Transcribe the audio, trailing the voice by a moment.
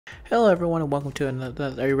Hello everyone and welcome to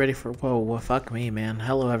another, are you ready for, whoa, well, fuck me man.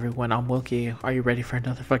 Hello everyone, I'm Wokey. Are you ready for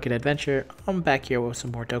another fucking adventure? I'm back here with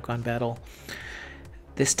some more Dokkan battle.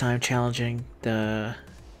 This time challenging the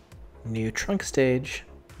new trunk stage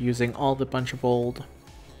using all the bunch of old,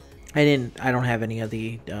 I don't have any of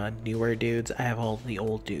the newer dudes, I have all the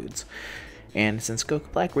old dudes. And since Goku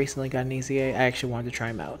Black recently got an EZA, I actually wanted to try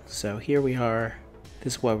him out. So here we are,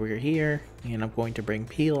 this is why we're here, and I'm going to bring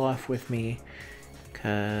Peel off with me.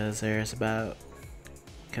 Because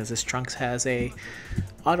this Trunks has a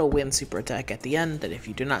auto win super attack at the end that if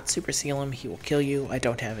you do not super seal him, he will kill you. I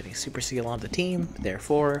don't have any super seal on the team,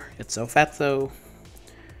 therefore it's so fatso.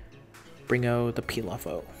 Bringo the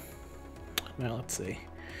Pilafo. Now let's see.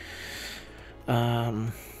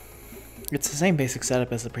 It's the same basic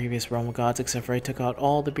setup as the previous Realm of Gods, except for I took out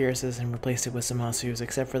all the Beerus's and replaced it with Zamasus,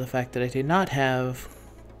 except for the fact that I did not have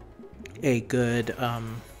a good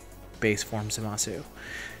base form Zamasu,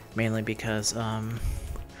 mainly because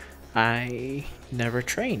I never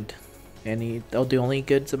trained any. The only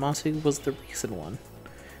good Zamasu was the recent one,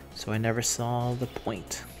 so I never saw the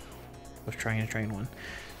point of trying to train one.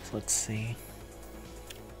 So let's see.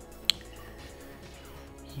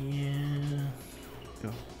 Yeah,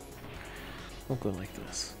 we'll go like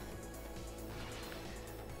this.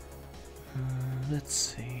 Let's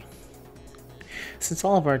see. Since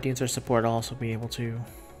all of our dudes are support, I'll also be able to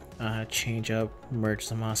change up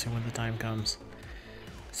Merged Zamasu when the time comes.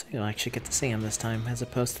 So you'll actually get to see him this time, as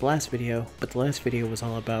opposed to the last video, but the last video was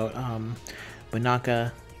all about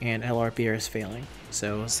Banaka and LR Beerus failing,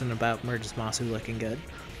 so it wasn't about Merged Zamasu looking good.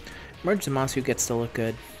 Merged Zamasu gets to look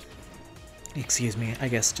good, excuse me, I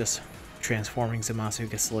guess just transforming Zamasu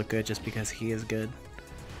gets to look good just because he is good.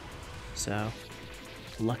 So,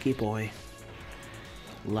 lucky boy.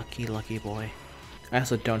 Lucky, lucky boy. I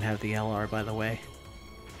also don't have the LR, by the way.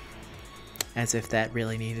 As if that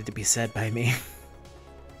really needed to be said by me.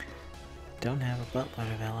 Don't have a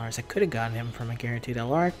buttload of LRs. I could have gotten him from a guaranteed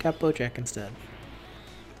LR, got Bojack instead.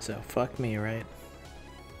 So fuck me, right?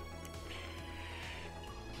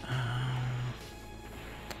 I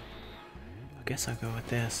guess I'll go with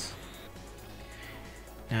this.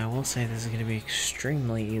 Now I will say this is going to be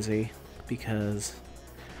extremely easy because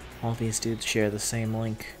all these dudes share the same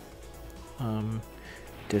link,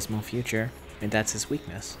 Dismal Future, and that's his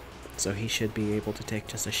weakness. So he should be able to take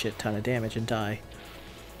just a shit ton of damage and die.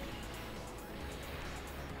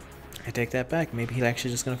 I take that back. Maybe he's actually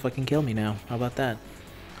just gonna fucking kill me now. How about that?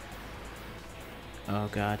 Oh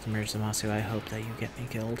god, Merged Zamasu, I hope that you get me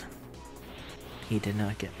killed. He did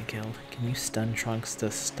not get me killed. Can you stun Trunks to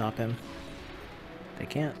stop him? They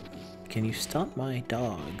can't. Can you stop my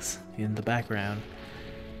dogs in the background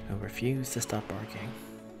who refuse to stop barking?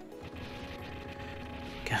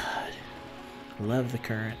 God. Love the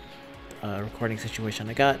current recording situation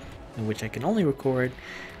I got, in which I can only record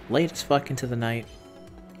late as fuck into the night,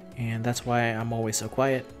 and that's why I'm always so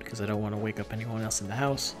quiet, because I don't want to wake up anyone else in the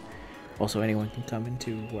house. Also, anyone can come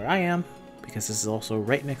into where I am, because this is also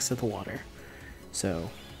right next to the water.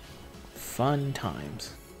 So, fun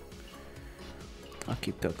times. I'll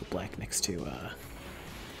keep Goku Black next to,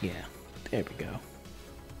 yeah, there we go.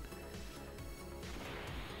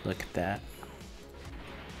 Look at that.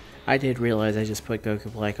 I did realize I just put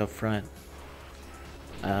Goku Black up front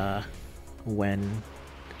when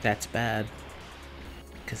that's bad,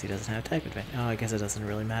 because he doesn't have type advantage. Oh, I guess it doesn't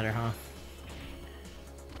really matter, huh?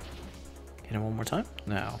 Hit him one more time?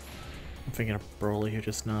 No. I'm thinking of Broly who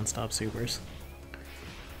just non-stop supers.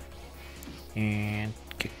 And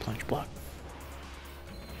kick, punch, block.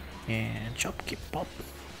 And chop, kick, pop.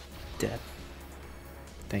 Dead.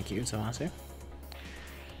 Thank you, Zamasu.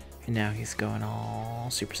 And now he's going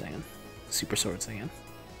all Super Saiyan. Super Sword Saiyan.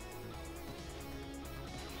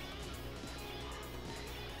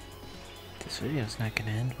 This video's not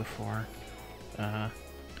gonna end before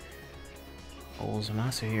old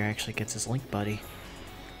Zamasu here actually gets his Link Buddy.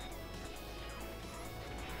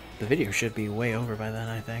 The video should be way over by then,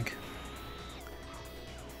 I think.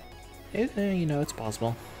 You know, it's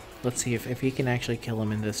possible. Let's see if he can actually kill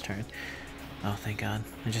him in this turn. Oh, thank God.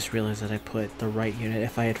 I just realized that I put the right unit.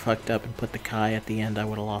 If I had fucked up and put the Kai at the end, I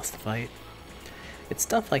would have lost the fight. It's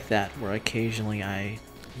stuff like that where occasionally I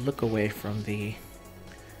look away from the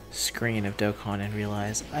screen of Dokkan and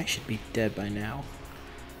realize I should be dead by now.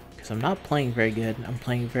 Because I'm not playing very good, I'm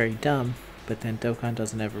playing very dumb, but then Dokkan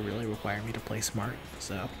doesn't ever really require me to play smart,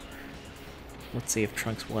 so let's see if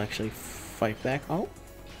Trunks will actually fight back. Oh,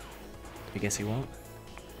 I guess he won't.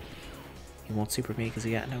 He won't super me because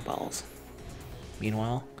he got no balls.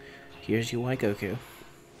 Meanwhile, here's UI Goku.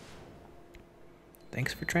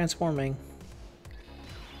 Thanks for transforming.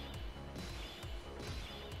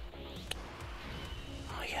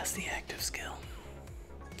 use the active skill.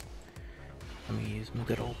 Let me use my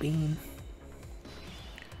good old bean.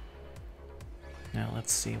 Now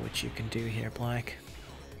let's see what you can do here, Black.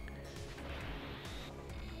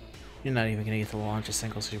 You're not even gonna get to launch a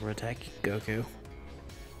single super attack, Goku.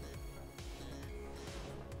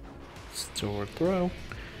 Sword throw,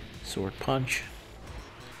 sword punch,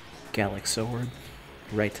 Gallic sword,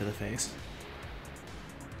 right to the face.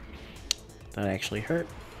 That actually hurt,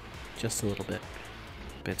 just a little bit.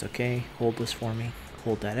 But it's okay, hold this for me,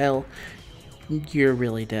 hold that L. You're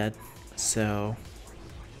really dead, so...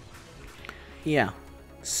 yeah,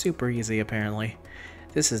 super easy apparently.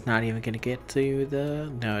 This is not even gonna get to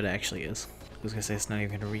the... no, it actually is. I was gonna say it's not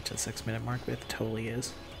even gonna reach the 6-minute mark, but it totally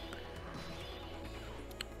is.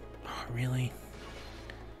 Oh, really?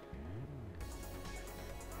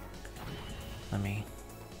 Let me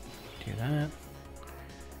do that.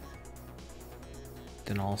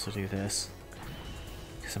 Then also do this.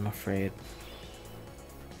 Because I'm afraid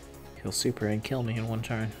he'll super and kill me in one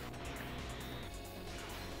turn.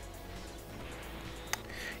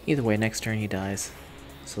 Either way, next turn he dies.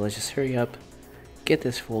 So let's just hurry up, get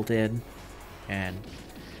this fool dead, and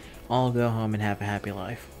I'll go home and have a happy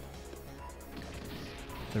life.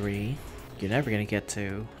 3. You're never gonna get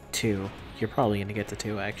to 2. You're probably gonna get to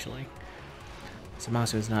 2 actually.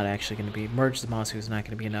 Zamasu is not actually gonna be... Merged Zamasu is not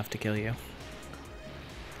gonna be enough to kill you.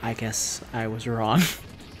 I guess I was wrong.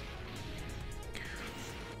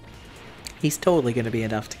 He's totally gonna be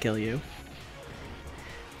enough to kill you.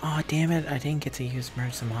 Oh damn it, I didn't get to use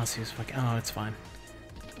Merged Zamasu's fucking... oh, it's fine.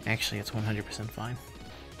 Actually, it's 100% fine.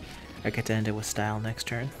 I get to end it with style next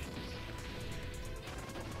turn.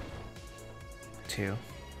 2.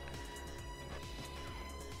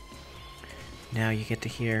 Now you get to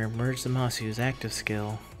hear Merged Zamasu's active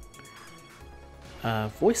skill.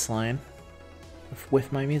 Voice line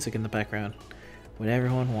with my music in the background. What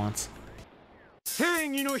everyone wants. The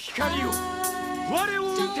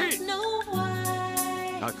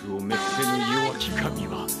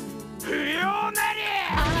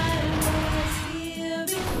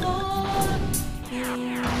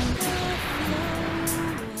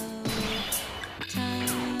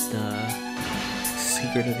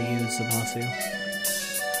secret of the use Zamasu.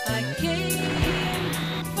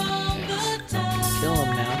 Kill him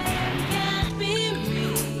now.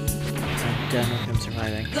 I'm done with him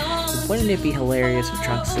surviving. Wouldn't it be hilarious if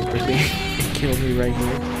Trunks super killed me right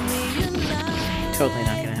here? Totally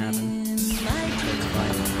not gonna happen. So it's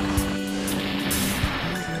fine.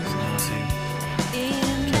 Zamasu.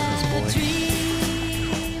 Kill this boy.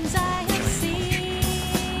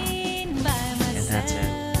 And that's it.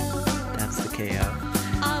 That's the KO.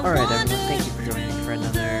 Alright everyone, thank you for joining me for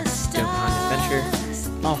another Dokkan adventure.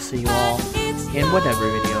 I'll see you all in whatever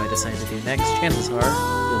video I decide to do next. Chances are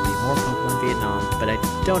it'll be more Pokemon Vietnam, but I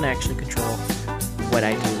don't actually control what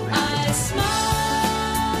I do half the time.